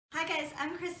guys,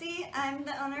 I'm Chrissy. I'm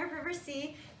the owner of River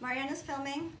C. Mariana's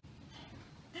filming.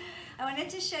 I wanted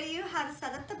to show you how to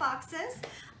set up the boxes.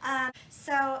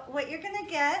 So what you're gonna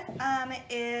get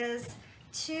is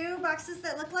 2 boxes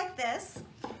that look like this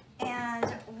and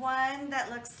one that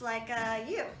looks like a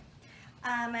U.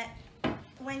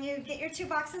 When you get your 2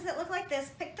 boxes that look like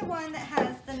this, pick the one that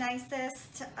has the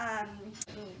nicest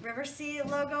River C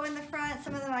logo in the front.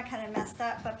 Some of them are kind of messed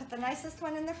up, but put the nicest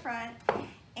one in the front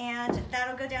and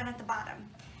that'll go down at the bottom.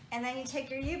 And then you take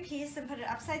your U piece and put it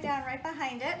upside down right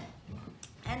behind it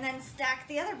and then stack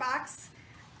the other box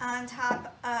on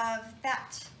top of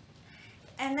that.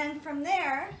 And then from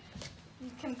there,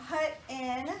 you can put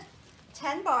in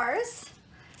 10 bars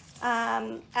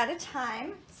at a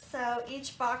time. So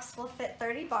each box will fit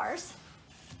 30 bars.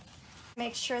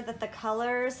 Make sure that the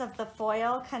colors of the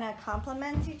foil kind of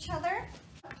complement each other.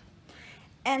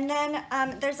 And then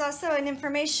there's also an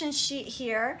information sheet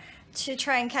here to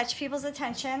try and catch people's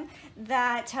attention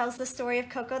that tells the story of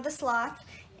Coco the Sloth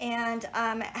and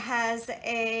has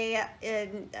a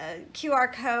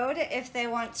QR code if they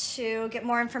want to get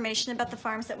more information about the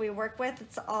farms that we work with.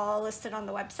 It's all listed on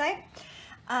the website.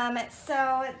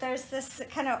 So there's this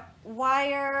kind of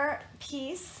wire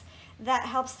piece that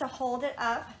helps to hold it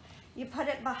up. You put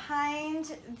it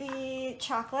behind the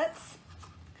chocolates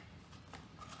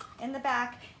in the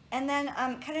back, and then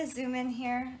kind of zoom in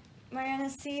here, Mariana,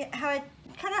 see how I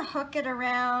kind of hook it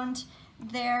around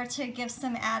there to give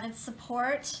some added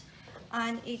support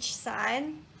on each side,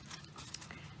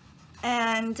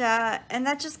 and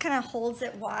that just kind of holds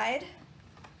it wide.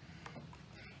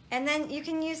 And then you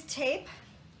can use tape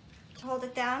to hold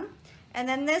it down, and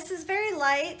then this is very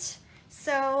light,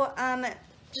 so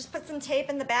just put some tape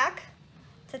in the back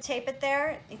to tape it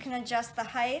there. You can adjust the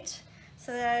height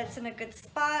so that it's in a good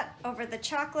spot over the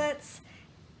chocolates,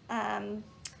 and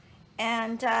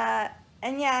yeah,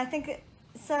 I think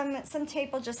some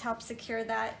tape will just help secure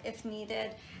that if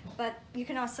needed, but you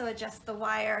can also adjust the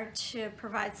wire to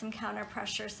provide some counter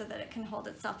pressure so that it can hold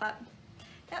itself up.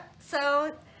 Yep,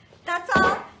 so that's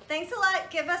all. Thanks a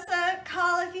lot. Give us a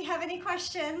call if you have any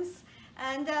questions,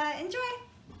 and enjoy.